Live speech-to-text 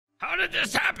How did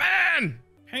this happen?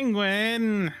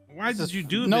 Penguin, why did you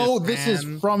do this? No, this is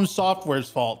From Software's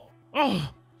fault.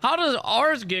 Oh, How does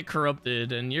ours get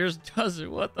corrupted and yours doesn't?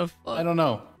 What the fuck? I don't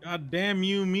know. god damn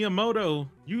you, Miyamoto.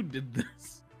 You did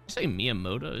this. Say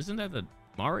Miyamoto. Isn't that the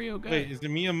Mario guy? Wait, is it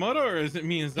Miyamoto or is it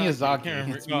Miyazaki? I Miyazaki. can't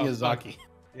remember. It's Oh, Miyazaki. fuck.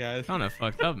 Yeah, it's Kind of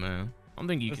fucked up, man. I don't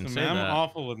think you listen, can say man, that. I'm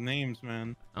awful with names,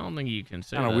 man. I don't think you can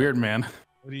say Kind that. of weird, man.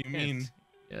 What do you You can't mean? s-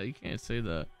 Yeah, you can't say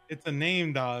that. It's a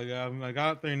name, dog. I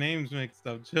got their names mixed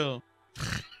up. Chill.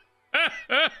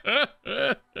 What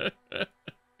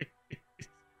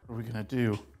are we gonna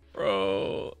do?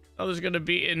 Bro, I was gonna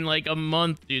be in like a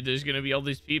month, dude. There's gonna be all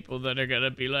these people that are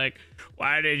gonna be like,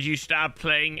 why did you stop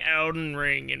playing Elden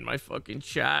Ring in my fucking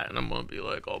chat? And I'm gonna be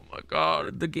like, oh my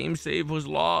god, the game save was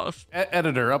lost.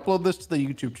 Editor, upload this to the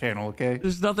YouTube channel, okay?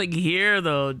 There's nothing here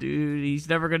though, dude. He's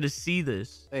never gonna see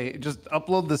this. Hey, just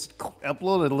upload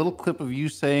a little clip of you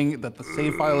saying that the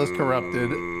save file is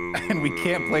corrupted and we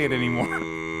can't play it anymore.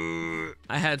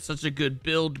 I had such a good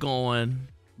build going.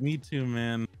 Me too,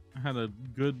 man. I had a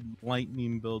good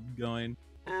lightning build going.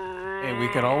 Hey, we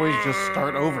could always just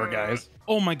start over, guys.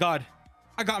 Oh my god,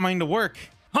 I got mine to work.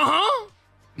 Huh?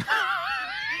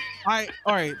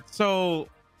 All right, so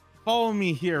follow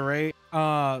me here, right?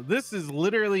 This is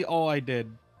literally all I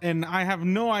did, and I have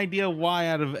no idea why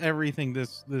out of everything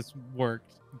this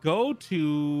worked. Go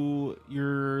to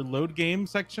your load game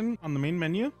section on the main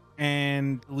menu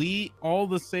and delete all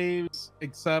the saves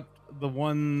except the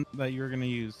one that you're gonna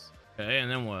use, Okay,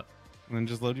 and then what? and then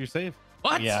just load your save.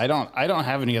 What? Yeah, I don't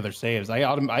have any other saves.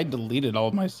 I deleted all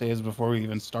of my saves before we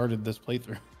even started this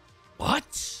playthrough.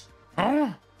 What?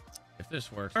 Oh, If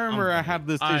this works. I remember I had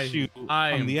this issue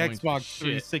I on am the going to Xbox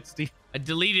shit. 360. I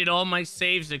deleted all my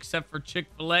saves except for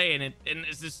Chick-fil-A, and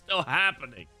this is still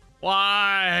happening.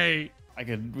 Why?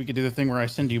 We could do the thing where I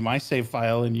send you my save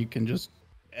file and you can just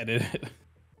edit it.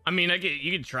 I mean,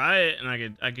 you could try it, and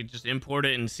I could just import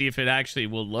it and see if it actually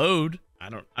will load. I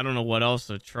don't know what else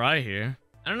to try here.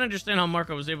 I don't understand how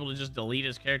Marco was able to just delete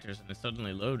his characters and it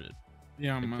suddenly loaded.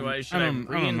 Yeah, Like, man. should I don't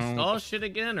know. reinstall shit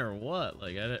again or what?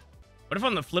 Like, what if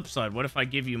on the flip side, what if I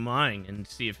give you mine and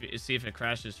see if it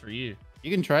crashes for you?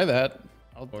 You can try that.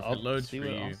 Or if it loads see for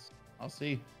what you. I'll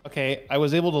see. Okay, I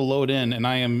was able to load in, and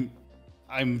I'm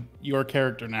your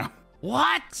character now.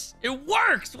 What? It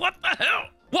works. What the hell?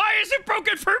 Why is it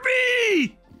broken for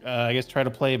me? I guess try to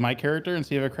play my character and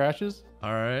see if it crashes.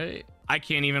 All right. I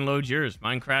can't even load yours.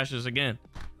 Mine crashes again.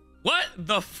 What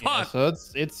the Yeah, fuck? so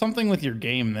it's something with your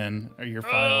game then, or your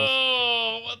files.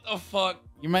 Oh, what the fuck?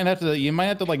 You might have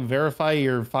to like verify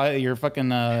your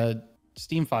fucking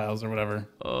Steam files or whatever.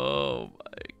 Oh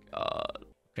my god.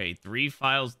 Okay, 3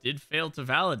 files did fail to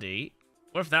validate.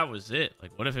 What if that was it?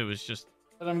 Like, what if it was just...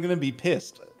 But I'm gonna be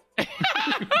pissed.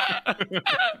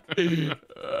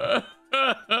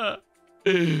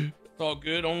 It's all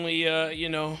good. Only, 2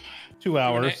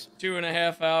 hours.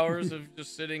 2.5 hours of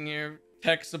just sitting here.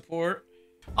 Tech support.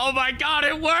 Oh my god,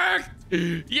 it worked!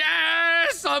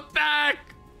 Yes, I'm back!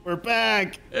 We're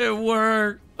back. It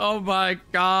worked. Oh my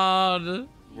god.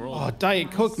 Oh,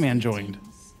 Diet Coke Man joined.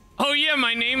 Oh yeah,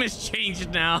 my name is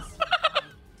changed now.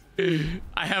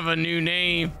 I have a new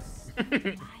name.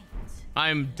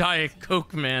 I'm Diet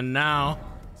Coke Man now.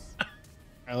 All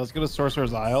right, let's go to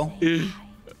Sorcerer's Isle.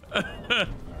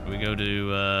 We go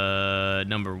to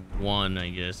number 1, I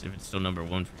guess, if it's still number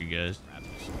 1 for you guys.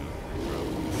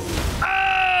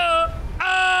 Oh!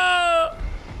 Oh!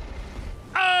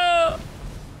 Oh!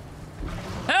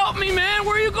 Help me, man!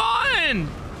 Where are you going?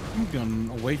 I'm going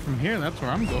away from here. That's where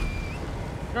I'm going.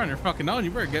 You're on your fucking own.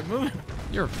 You better get moving.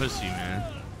 You're a pussy,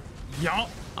 man. Y'all.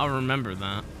 I'll remember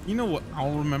that. You know what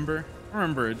I'll remember? I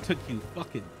remember it took you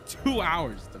fucking 2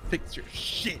 hours to fix your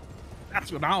shit.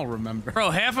 That's what I'll remember.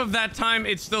 Bro, half of that time,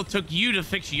 it still took you to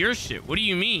fix your shit. What do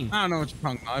you mean? I don't know what you're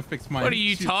talking about. I fixed my What are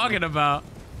you shit. talking about?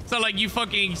 It's not like you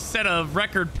fucking set a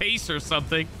record pace or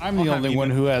something. I'm the only one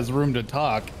who has room to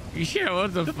talk. Yeah,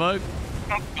 what the fuck?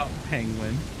 Oh,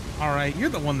 Penguin. All right, you're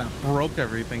the one that broke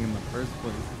everything in the first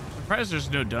place. Surprised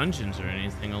there's no dungeons or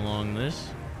anything along this.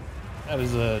 That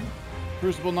is a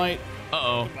Crucible Night.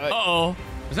 Uh-oh. Uh-oh.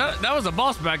 That was a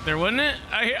boss back there, wasn't it?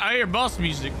 I hear boss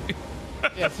music.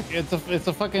 Yeah, it's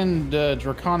a fucking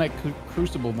draconic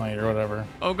Crucible Night or whatever.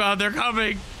 Oh god, they're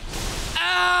coming.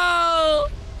 Ow!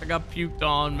 I got puked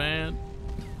on, man.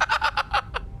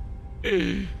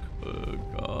 Oh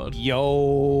god.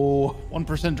 Yo,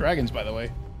 1% dragons, by the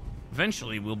way.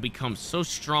 Eventually, we'll become so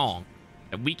strong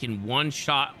that we can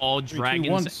one-shot all 3, 2, dragons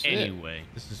 1, sit. anyway.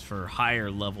 This is for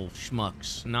higher level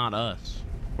schmucks, not us.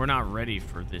 We're not ready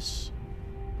for this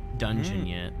dungeon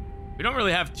yet. We don't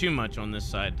really have too much on this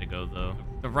side to go, though.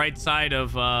 the right side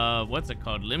of what's it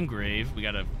called, Limgrave. We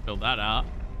gotta fill that out,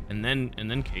 and then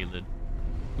Caelid.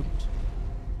 Oops.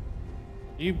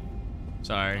 You.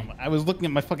 Sorry. I was looking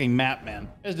at my fucking map, man. You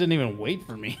guys didn't even wait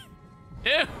for me.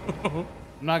 Ew. I'm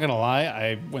not gonna lie,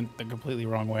 I went the completely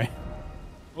wrong way.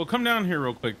 Well, come down here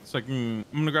real quick. So I'm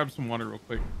gonna grab some water real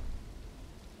quick.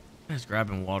 He's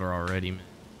grabbing water already, man.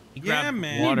 He Yeah, grabbed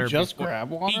man. Water You just before- grab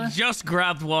water? He just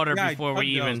grabbed water Yeah, I before we told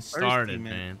you I even was thirsty, started,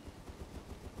 man. man.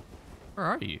 Where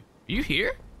are you? Are you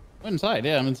here? I'm inside,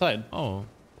 yeah, I'm inside. Oh. I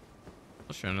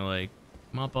was trying to like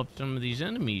mop up some of these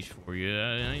enemies for you.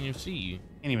 I didn't even see you.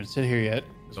 Can't even sit here yet.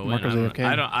 Go in. Marco's AFK.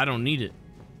 I don't need it.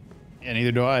 Yeah,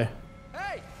 neither do I.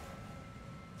 Hey!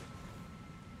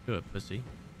 Do it, pussy.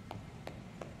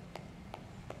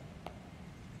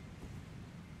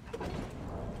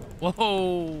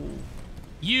 Whoa!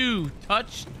 You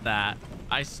touched that.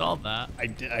 I saw that. I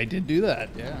did do that,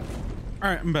 yeah. All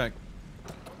right, I'm back.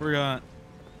 We got.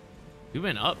 We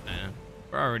went up, man.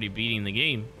 We're already beating the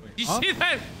game. Did you Huh? see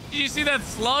that? Did you see that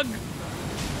slug?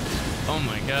 Oh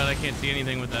my god, I can't see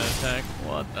anything with that attack.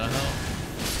 What the hell?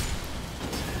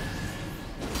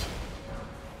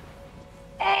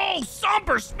 Oh,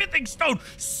 somber smithing stone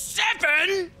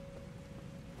 7.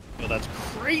 Yo, that's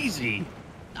crazy.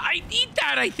 I need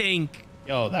that, I think.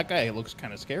 Yo, that guy looks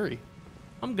kind of scary.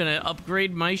 I'm gonna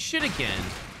upgrade my shit again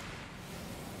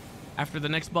after the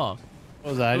next boss. What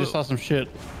was that? I just saw some shit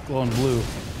glowing blue.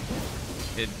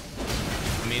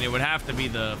 I mean, it would have to be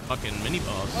the fucking mini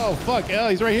boss. Oh, fuck. Yeah,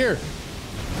 he's right here.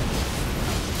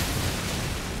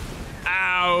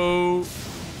 Ow.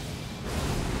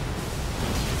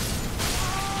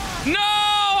 No,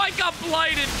 I got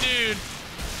blighted, dude.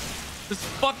 This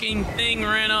fucking thing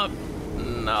ran up.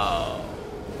 No.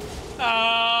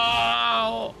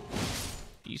 Oh.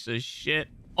 Piece of shit.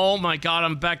 Oh my god,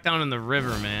 I'm back down in the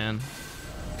river, man.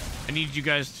 I need you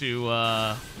guys to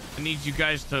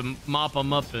mop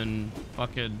them up and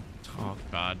fucking. Oh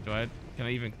god, can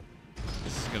I even?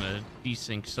 This is gonna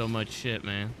desync so much shit,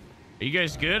 man. Are you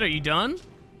guys good? Are you done?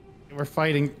 We're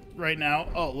fighting right now.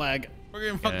 Oh, lag. We're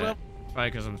getting fucked up.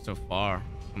 Probably because I'm so far.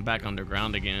 I'm back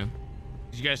underground again.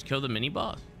 Did you guys kill the mini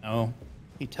boss? No,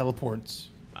 he teleports.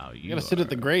 Wow, You gotta sit at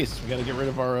the grace. We gotta get rid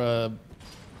of our, Oh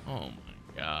my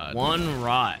god. One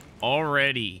rot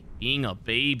already being a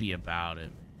baby about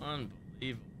it.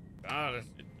 Unbelievable. Gotta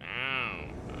sit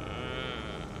down.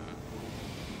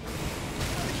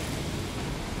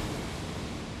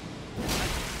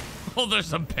 Oh,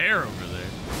 there's a bear over there.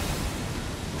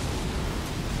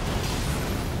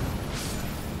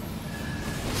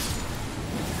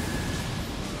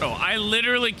 Oh, I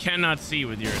literally cannot see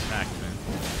with your attack, man.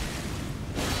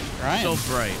 Ryan.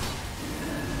 So bright.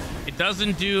 It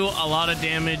doesn't do a lot of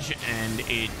damage, and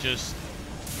it just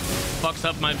fucks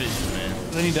up my vision, man.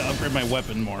 I need to upgrade my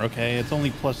weapon more, okay? It's only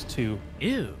 +2.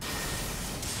 Ew.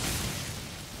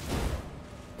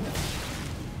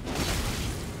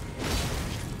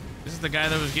 This is the guy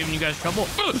that was giving you guys trouble.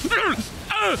 You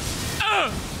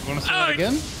wanna say that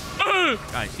again?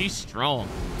 Guys, he's strong.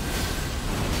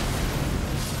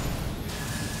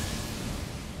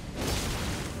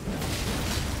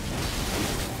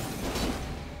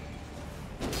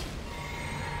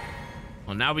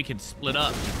 Well, now we can split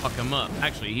up and fuck him up.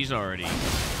 Actually, he's already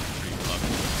pretty fucked.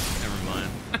 Never mind.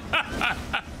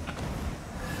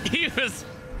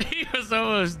 he was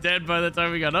almost dead by the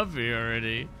time we got up here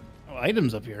already. Oh,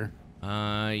 items up here.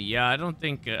 Yeah, I don't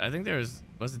think I think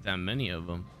wasn't that many of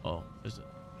them. Oh, there's a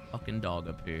fucking dog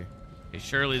up here. Okay,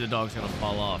 surely the dog's gonna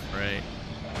fall off, right?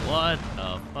 What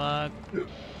the fuck?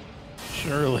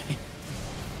 Surely.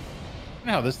 I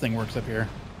know how this thing works up here.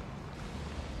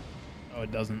 Oh,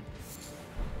 it doesn't.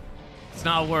 It's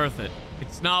not worth it.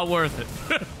 It's not worth it.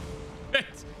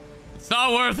 It's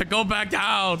not worth it. Go back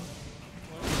down.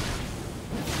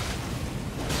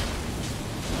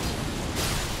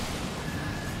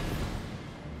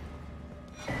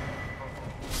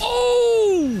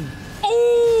 Oh!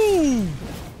 Oh!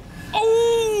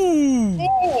 Oh!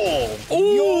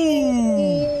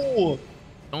 Oh!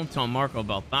 Don't tell Marco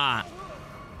about that.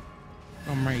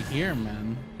 I'm right here,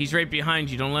 man. He's right behind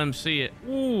you. Don't let him see it.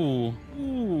 Ooh,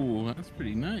 that's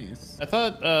pretty nice. I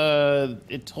thought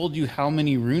it told you how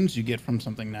many runes you get from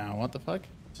something now. What the fuck?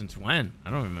 Since when?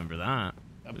 I don't remember that.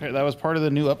 That was part of the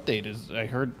new update.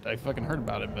 I fucking heard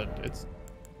about it, but it's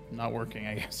not working,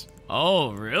 I guess.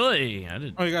 Oh, really? I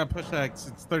did. Oh, you gotta push X.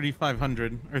 It's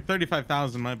 3,500 or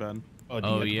 35,000. My bad. Do you Oh,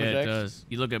 have to yeah, push it X? does.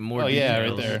 You look at more Oh, details. yeah,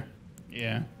 right there.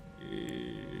 Yeah.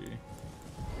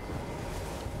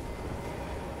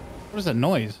 What is that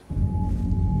noise? I don't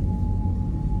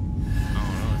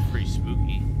know. It's pretty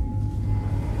spooky.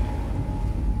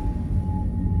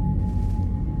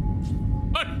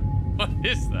 What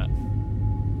is that?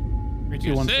 3,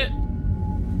 2, 1. Sit.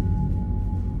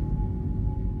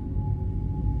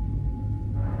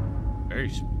 Very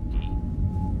spooky.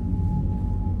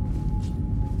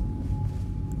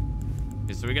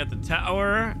 Okay, so we got the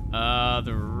tower,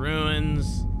 the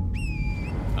ruins,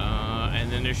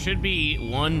 and then there should be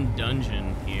one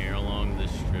dungeon here along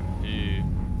this strip too.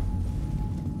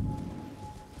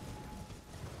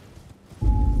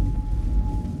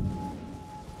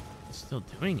 It's still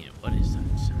doing it. What is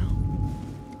that sound?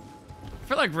 I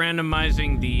feel like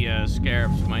randomizing the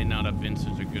scarabs might not have been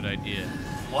such a good idea.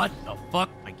 What the fuck?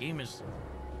 My game is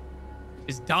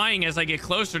dying as I get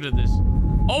closer to this.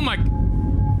 Oh my!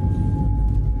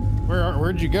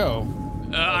 Where'd you go?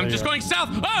 I'm just going south.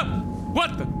 Ah!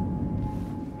 What the?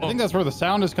 I think that's where the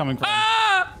sound is coming from.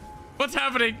 Ah! What's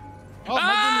happening? Oh, my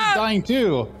game is dying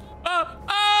too.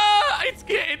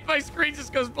 My screen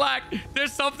just goes black.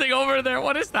 There's something over there.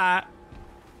 What is that?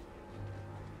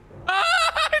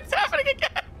 It's happening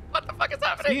again. What the fuck is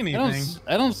happening?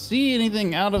 I don't see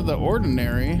anything out of the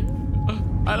ordinary.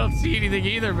 I don't see anything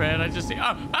either, man. I just see.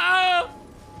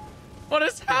 What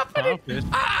is happening?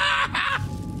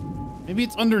 Maybe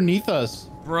it's underneath us.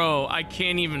 Bro, I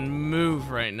can't even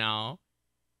move right now.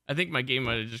 I think my game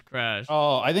might have just crashed.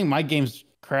 Oh, I think my game's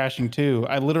crashing too.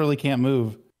 I literally can't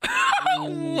move.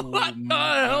 What the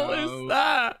hell is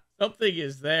that? Something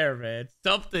is there, man.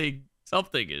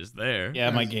 Something is there. Yeah,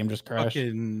 my game just crashed.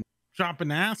 Fucking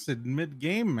dropping acid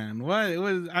mid-game, man. What? It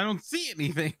was. I don't see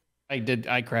anything.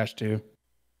 I crashed too.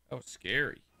 That was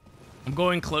scary. I'm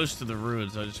going close to the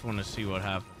ruins. I just want to see what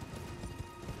happens.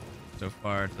 So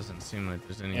far, it doesn't seem like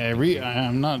there's anything. Yeah,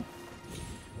 I'm not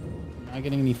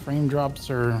getting any frame drops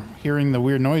or hearing the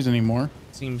weird noise anymore.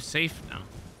 It seems safe now.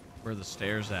 Where are the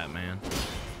stairs at, man?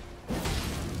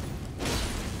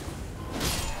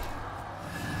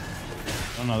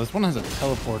 Oh no, this one has a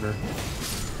teleporter.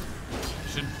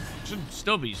 Should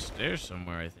still be stairs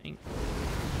somewhere, I think.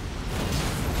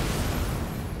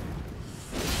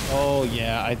 Oh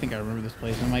yeah, I think I remember this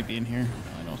place. It might be in here. No,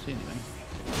 I don't see anything.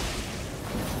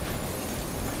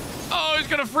 Oh, he's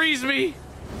gonna freeze me!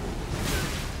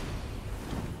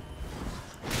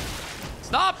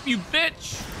 Stop, you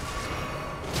bitch!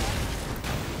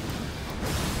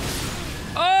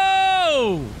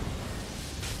 Oh!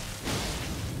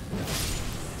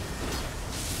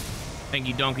 Thank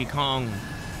you, Donkey Kong.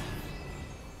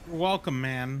 You're welcome,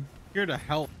 man. Here to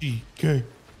help. Okay.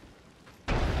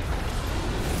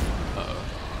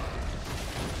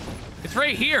 It's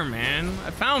right here, man. I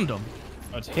found him.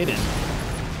 Oh, it's hidden.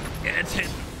 Yeah, it's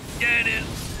hidden. Yeah, it is.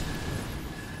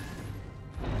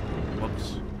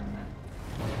 Whoops.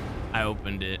 I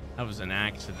opened it. That was an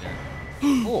accident.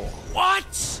 Oh.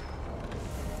 What?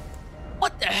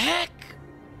 What the heck?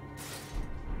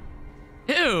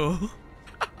 Ew.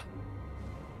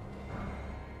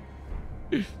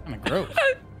 Kind of gross.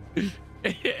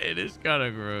 It is kind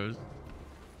of gross.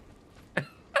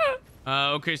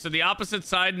 Okay, so the opposite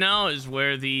side now is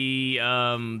where the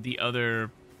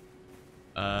other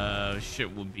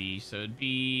shit will be. So it'd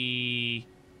be,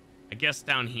 I guess,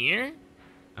 down here.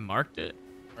 I marked it.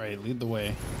 All right, lead the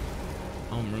way.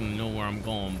 I don't really know where I'm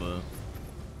going, but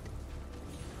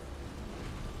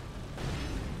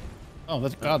Oh,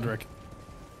 that's Godric.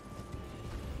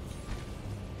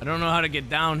 I don't know how to get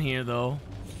down here though.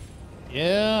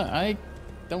 Yeah, I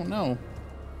don't know.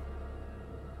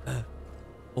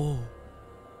 Oh.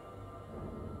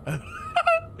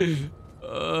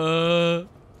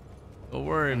 Don't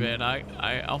worry, man.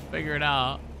 I'll figure it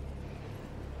out.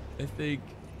 I think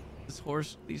these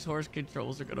horse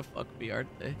controls are gonna fuck me,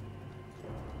 aren't they?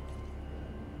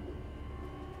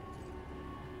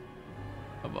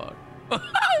 Come on.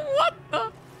 What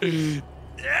the?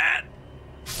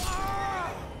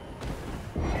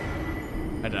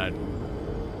 I died.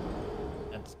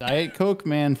 That's Diet Coke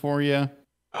Man for you.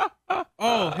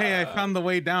 Oh, hey, I found the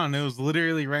way down. It was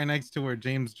literally right next to where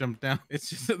James jumped down. It's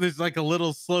just there's like a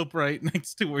little slope right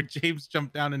next to where James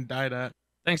jumped down and died at.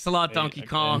 Thanks a lot, Wait, Donkey okay.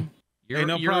 Kong. Hey,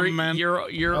 no problem, man.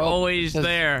 You're Oh, always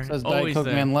there. Says Diet Always Coke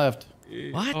there. Man left.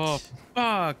 What? Oh,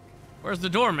 fuck. Where's the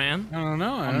door, man? I don't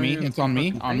know. On me. It's on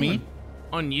me. On me.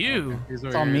 On you. It's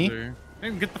on me.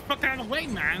 Hey, get the fuck out of the way,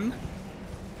 man.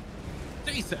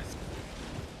 Jesus.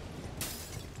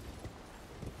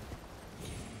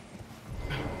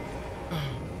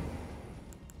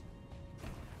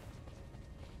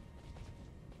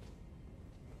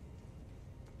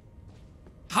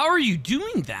 How are you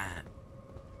doing that?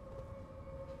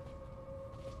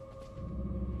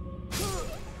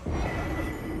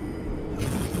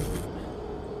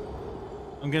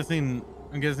 I'm guessing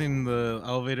the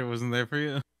elevator wasn't there for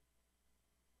you.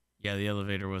 Yeah, the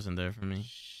elevator wasn't there for me.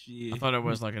 Shit. I thought it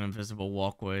was like an invisible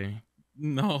walkway,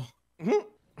 No.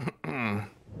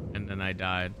 and then I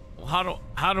died. Well,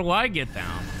 how do I get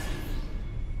down?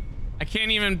 I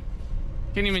can't even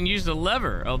use the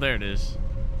lever. Oh, there it is.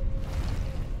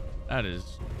 That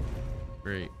is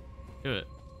great. Do it.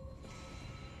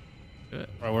 Do it.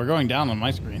 Bro, we're going down on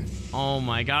my screen. Oh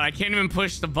my god, I can't even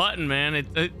push the button, man.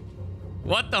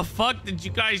 What the fuck did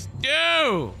you guys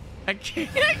do? I can't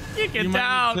get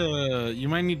down. You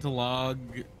might need to log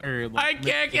or. Like, I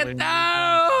can't get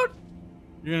down.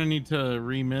 You're gonna need to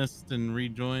remist and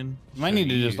rejoin. You might need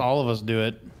to just all of us do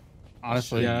it.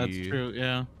 Honestly. Yeah, that's true.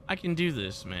 Yeah. I can do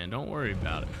this, man. Don't worry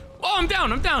about it. Oh, I'm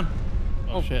down. I'm down.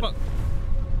 Oh, shit. Fuck.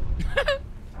 All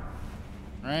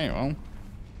right, well.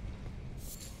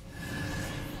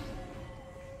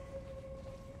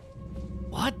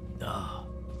 What the?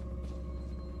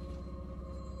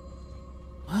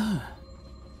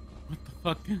 What the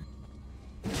fuck?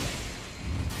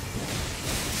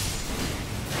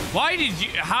 Why did you?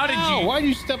 How did Ow, you? why'd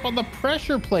you step on the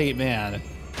pressure plate, man?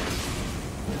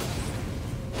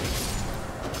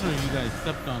 Oh, you guys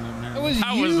stepped on it, man. That was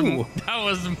That you.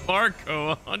 was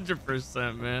Marco,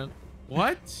 100%, man.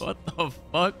 What? What the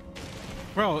fuck?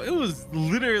 Bro, it was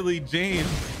literally James.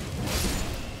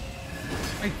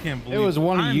 I can't believe It was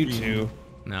one of I'm you being- two.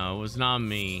 No, it was not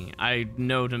me. I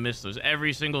know to miss those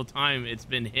every single time. It's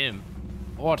been him.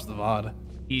 I'll watch the VOD.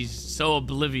 He's so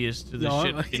oblivious to the No,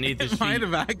 shit beneath his it might feet.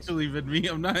 have actually been me.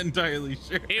 I'm not entirely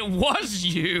sure. It was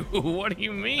you. What do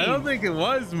you mean? I don't think it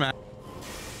was, Matt.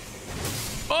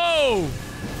 Oh!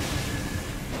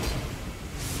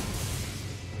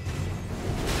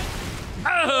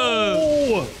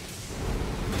 Oh!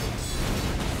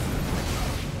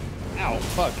 Ow,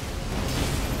 fuck.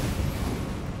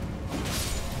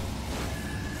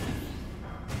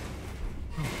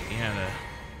 He had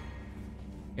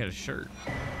a shirt.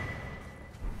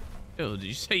 Yo, did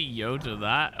you say yo to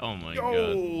that? Oh my god.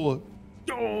 Yo!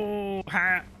 Yo!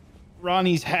 Hat!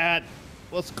 Ronnie's hat!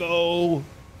 Let's go!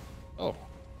 Oh.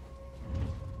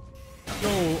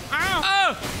 Yo, ow!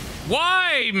 Oh!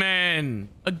 Why, man?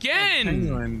 Again?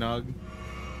 Penguin, dog.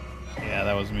 Yeah,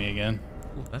 that was me again.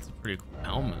 Ooh, that's a pretty cool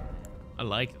helmet. I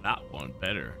like that one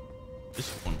better. This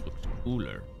one looks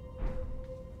cooler.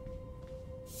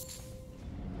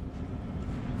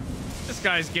 This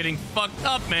guy's getting fucked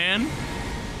up, man.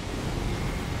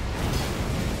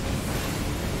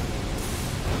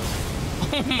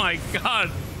 Oh my god.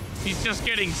 He's just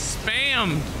getting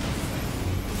spammed.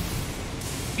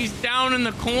 He's down in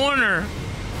the corner.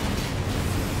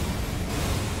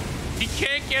 He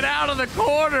can't get out of the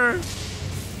corner.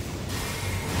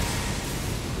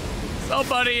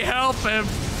 Somebody help him.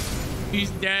 He's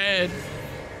dead.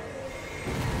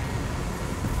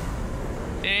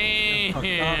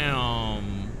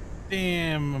 Damn.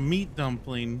 Damn, a meat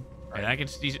dumpling. Right, I can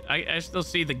see. I still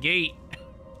see the gate,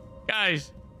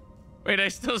 guys. Wait, I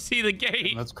still see the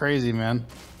gate. That's crazy, man.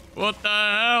 What the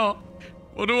hell?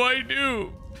 What do I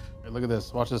do? Hey, look at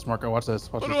this. Watch this, Marco. Watch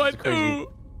this. Watch What this. do I It's crazy.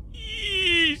 do?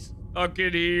 Ease. Stuck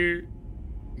in here.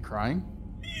 You crying?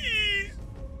 Ease.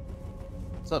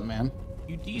 What's up, man?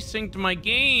 You desynced my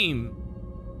game.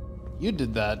 You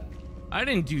did that. I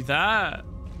didn't do that.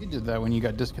 You did that when you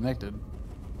got disconnected.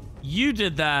 You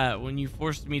did that when you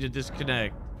forced me to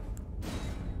disconnect.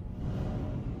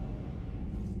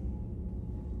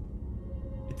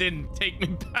 It didn't take me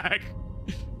back.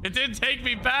 It didn't take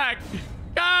me back.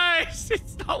 Guys,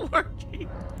 it's not working.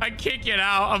 I can't get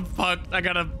out. I'm fucked. I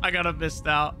gotta miss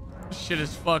out. This shit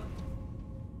is fucked.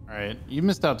 All right, you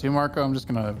missed out too, Marco. We're just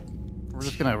gonna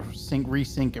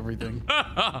resync everything.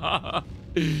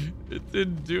 It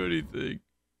didn't do anything.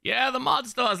 Yeah, the mod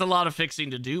still has a lot of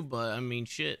fixing to do, but I mean,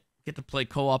 shit. Get to play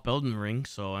co-op Elden Ring,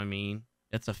 so I mean,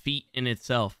 that's a feat in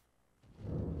itself.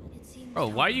 Bro,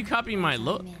 why are you copying my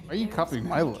look? Why are you copying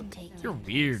my look? You're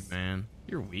weird, man.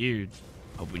 You're weird.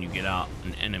 Hope when you get out,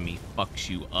 an enemy fucks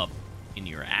you up in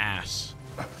your ass.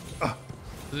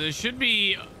 There should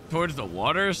be, towards the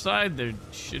water side, there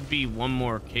should be one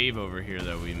more cave over here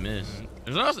that we missed.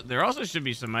 There also should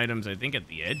be some items, I think, at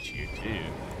the edge here, too.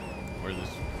 Where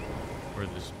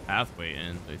this pathway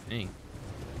ends, I think.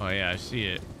 Oh, yeah, I see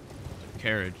it. There's a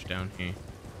carriage down here.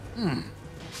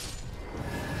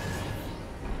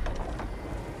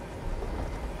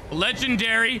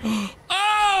 Legendary.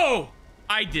 Oh!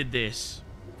 I did this.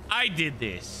 I did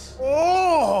this.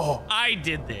 Oh! I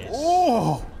did this.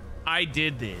 Oh! I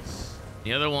did this.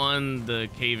 The other one, the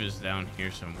cave is down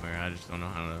here somewhere. I just don't know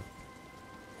how to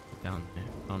get down there.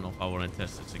 I don't know if I want to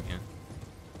test this again.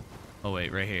 Oh,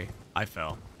 wait, right here. I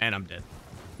fell. And I'm dead.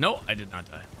 No, I did not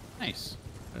die. Nice.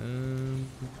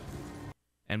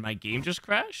 And my game just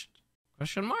crashed?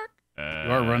 Question mark? You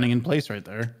are running in place right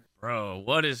there. Bro,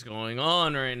 what is going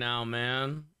on right now,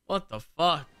 man? What the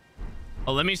fuck?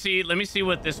 Oh, let me see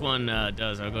what this one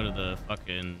does. I'll go to the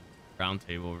fucking round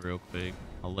table real quick.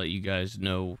 I'll let you guys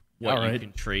know what you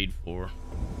can trade for.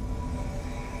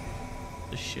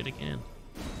 This shit again.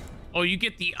 Oh, you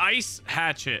get the ice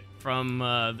hatchet from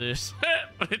this,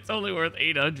 but it's only worth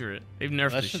 800. They've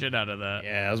nerfed the shit out of that.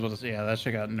 Yeah, I was about to say, yeah, that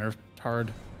shit got nerfed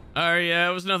hard. Yeah,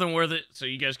 it was nothing worth it. So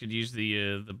you guys could use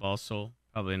the boss soul.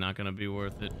 Probably not gonna be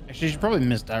worth it. Actually, you should probably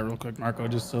miss that real quick, Marco,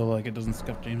 just so like it doesn't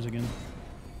scuff James again.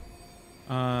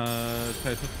 Can I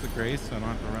touch the grace so I don't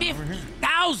have to run over here?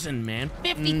 50,000, man.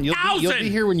 50,000. You'll be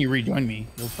here when you rejoin me.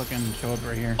 You'll fucking show up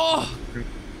right here. Oh,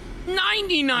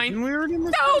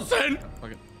 99,000.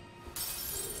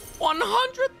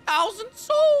 100,000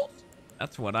 souls.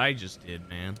 That's what I just did,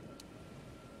 man.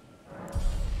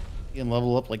 You can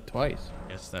level up like twice.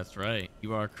 Yes, that's right.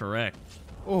 You are correct.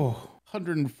 Oh,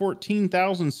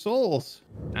 114,000 souls.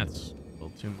 That's a little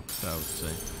too much, I would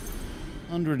say.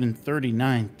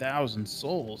 139,000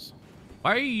 souls.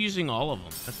 Why are you using all of them?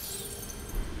 That's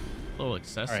a little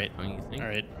excessive, All right. don't you think? All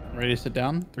right. Ready to sit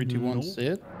down? 3, 2, 1,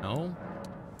 sit. No.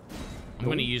 I'm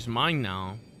going to use mine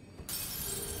now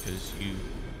because you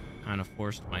kind of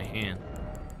forced my hand.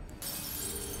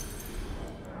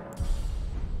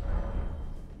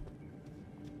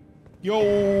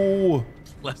 Yo!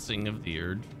 Blessing of the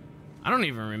Urge. I don't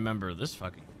even remember this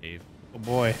fucking cave. Oh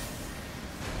boy.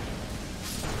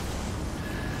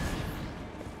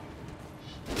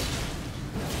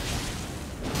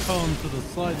 Fall into the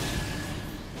sludge.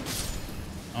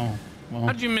 Oh, well.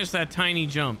 How'd you miss that tiny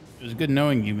jump? It was good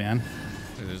knowing you, man.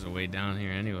 There's a way down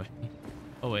here anyway.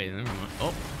 Oh wait, never mind.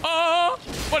 Oh, oh!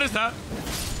 What is that?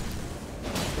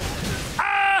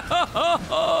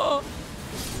 Ah!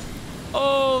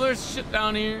 Oh, there's shit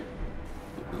down here.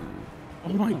 Oh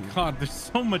my god, there's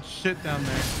so much shit down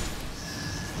there.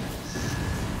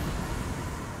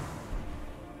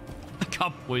 I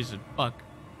got poisoned. Fuck.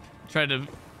 Tried to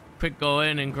quick go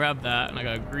in and grab that, and I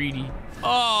got greedy.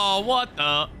 Oh, what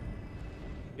the?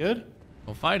 Good?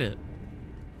 Go fight it.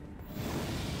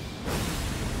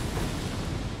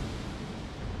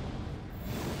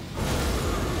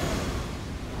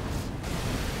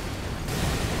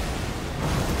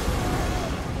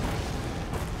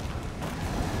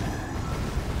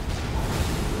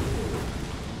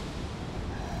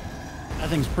 That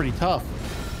thing's pretty tough.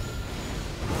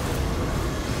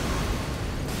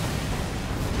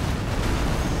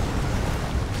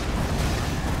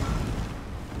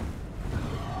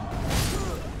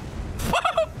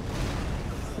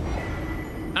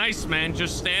 Nice, man.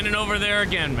 Just standing over there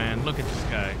again, man. Look at this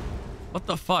guy. What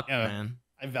the fuck, Yeah, man?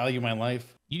 I value my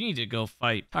life. You need to go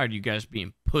fight. Tired of you guys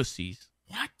being pussies.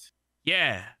 What?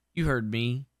 Yeah, you heard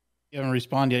me. You haven't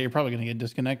respawned yet. You're probably going to get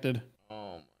disconnected.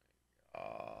 Oh my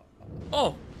god.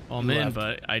 Oh, I'm You in, left.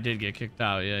 but I did get kicked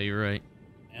out. Yeah, you're right.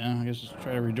 Yeah, I guess just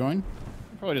try to rejoin.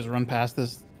 Probably just run past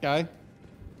this guy.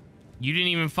 You didn't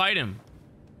even fight him.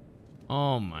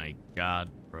 Oh my god,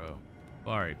 bro.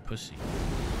 Sorry, pussy.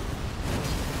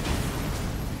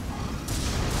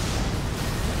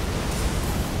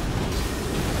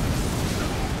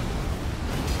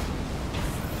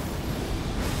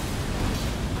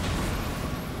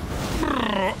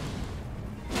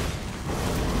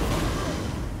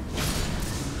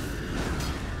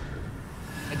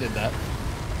 I did that.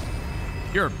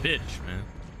 You're a bitch, man.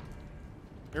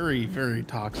 Very, very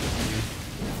toxic.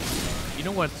 You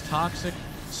know what's toxic?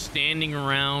 Standing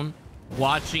around,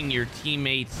 watching your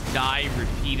teammates die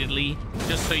repeatedly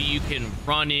just so you can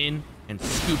run in and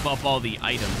scoop up all the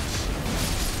items.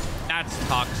 That's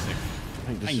toxic.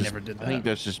 I never did that. I think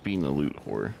that's just being a loot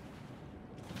whore.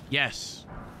 Yes,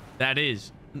 that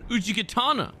is. An Uchi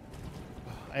Katana.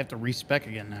 I have to respec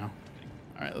again now.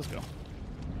 All right, let's go.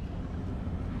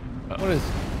 What is?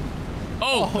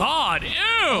 Oh, God. Ew.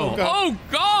 God. Oh,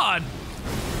 God.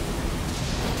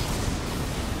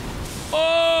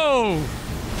 Oh.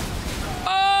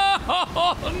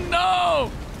 Oh, no.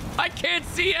 I can't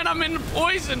see and I'm in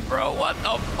poison, bro. What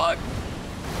the fuck?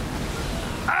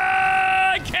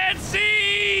 Ah, I can't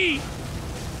see.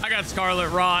 I got Scarlet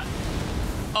Rot.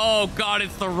 Oh, God,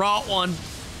 it's the rot one.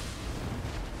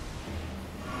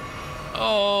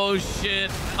 Oh, shit.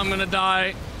 I'm gonna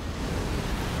die.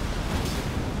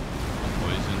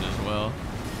 Poisoned as well.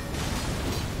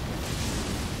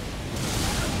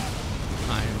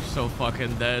 I am so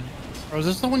fucking dead. Bro, is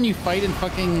this the one you fight in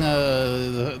fucking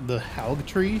the Haug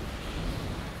tree?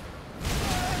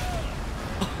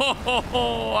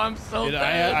 Oh, I'm so Dude,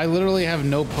 dead. I literally have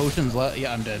no potions left.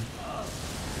 Yeah, I'm dead.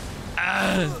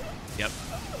 Ah. Yep.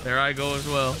 There I go as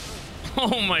well.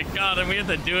 Oh my god, and we have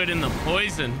to do it in the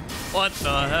poison. What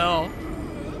the hell?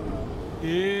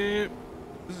 Yep.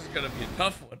 This is gonna be a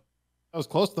tough one. That was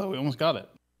close though. We almost got it.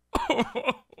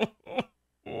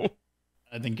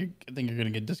 I think you're gonna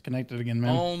get disconnected again,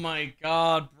 man. Oh my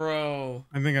god, bro.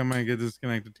 I think I might get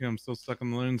disconnected too. I'm still stuck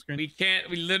on the loading screen. We can't,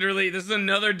 we literally, this is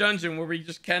another dungeon where we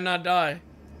just cannot die.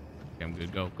 Okay, I'm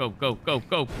good. Go, go, go, go,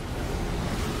 go.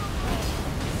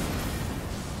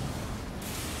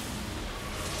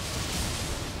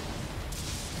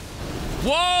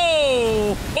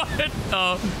 Whoa!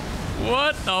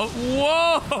 What the?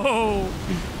 Whoa!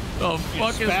 The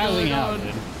fuck is going on?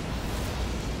 Dude.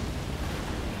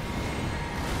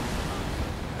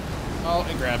 Oh,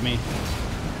 it grabbed me.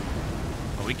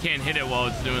 Oh, we can't hit it while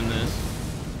it's doing this.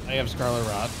 I have Scarlet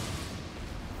Rot.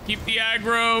 Keep the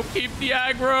aggro. Keep the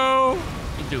aggro.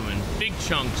 You're doing big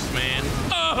chunks, man.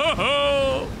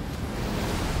 Oh!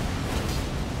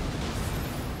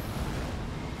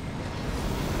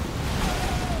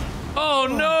 Oh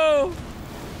no!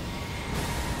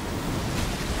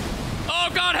 Oh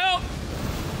God, help!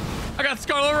 I got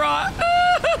Scarlet Rot.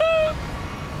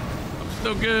 I'm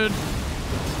still good.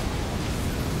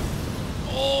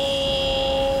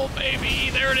 Oh, baby,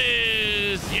 there it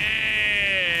is. Yeah.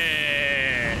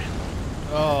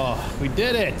 Oh, we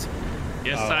did it.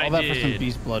 Yes, all I that did. for some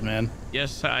beast blood, man.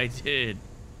 Yes, I did.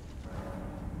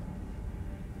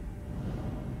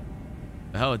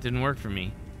 The hell, it didn't work for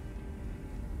me.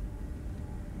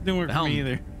 Didn't work for me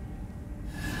either.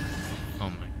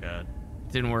 Oh my god.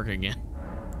 It didn't work again.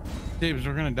 James,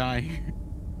 we're gonna die.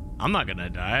 I'm not gonna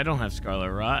die. I don't have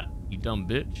Scarlet Rot, you dumb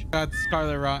bitch. Got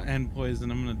Scarlet Rot and poison.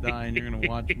 I'm gonna die, and you're gonna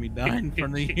watch me die in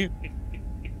front of you.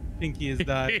 Pinky has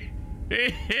died.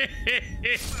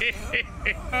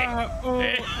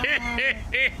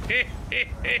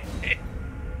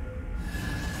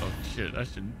 Oh shit, I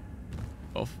should.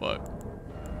 Oh fuck.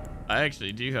 I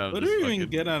actually do have. What this did we fucking... even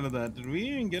get out of that? Did we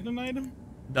even get an item?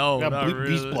 No, We got not really.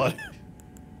 beast blood.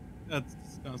 That's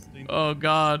disgusting. Oh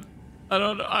god. I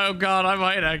don't know. Oh god, I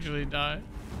might actually die.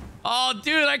 Oh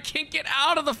dude, I can't get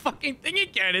out of the fucking thing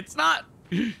again. It's not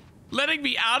letting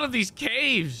me out of these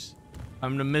caves.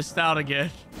 I'm gonna miss out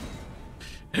again.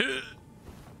 It's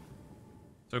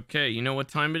okay. You know what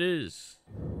time it is?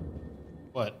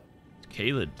 What? It's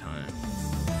Caled time.